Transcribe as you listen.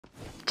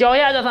脚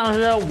下这丧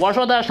尸，我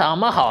说他什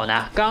么好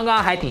呢？刚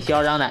刚还挺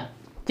嚣张的，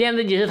见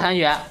自己是残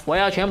血，我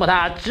要全补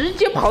他，直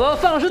接跑到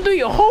丧尸队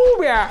友后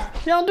边，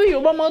让队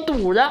友帮忙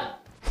堵着，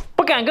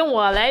不敢跟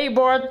我来一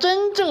波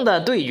真正的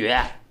对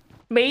决，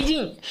没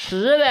劲，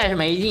实在是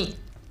没劲。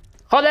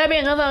好在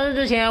变成丧尸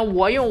之前，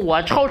我用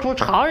我超出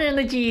常人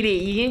的记忆力，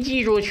已经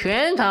记住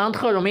全场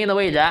特种兵的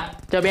位置，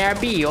这边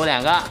B 有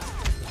2个。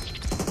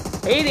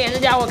A 点这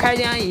家伙开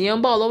枪已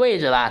经暴露位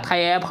置了，他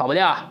也跑不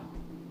掉。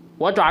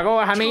我爪钩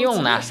还没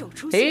用呢，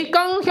哎，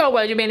刚跳过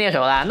来就变猎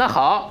手了，那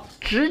好，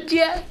直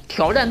接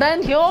挑战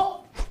单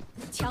挑，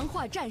强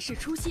化战士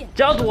出现，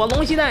只要躲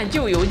龙息弹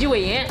就有机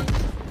会赢。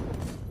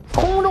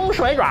空中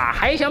甩爪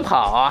还想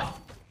跑，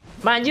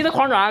满级的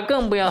狂爪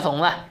更不要怂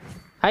了，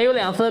还有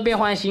2次变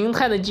换形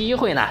态的机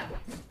会呢。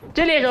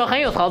这猎手很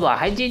有操作，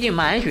还接近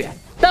满血，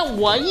但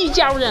我一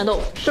加入战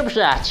斗，是不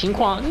是情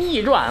况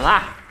逆转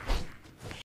了？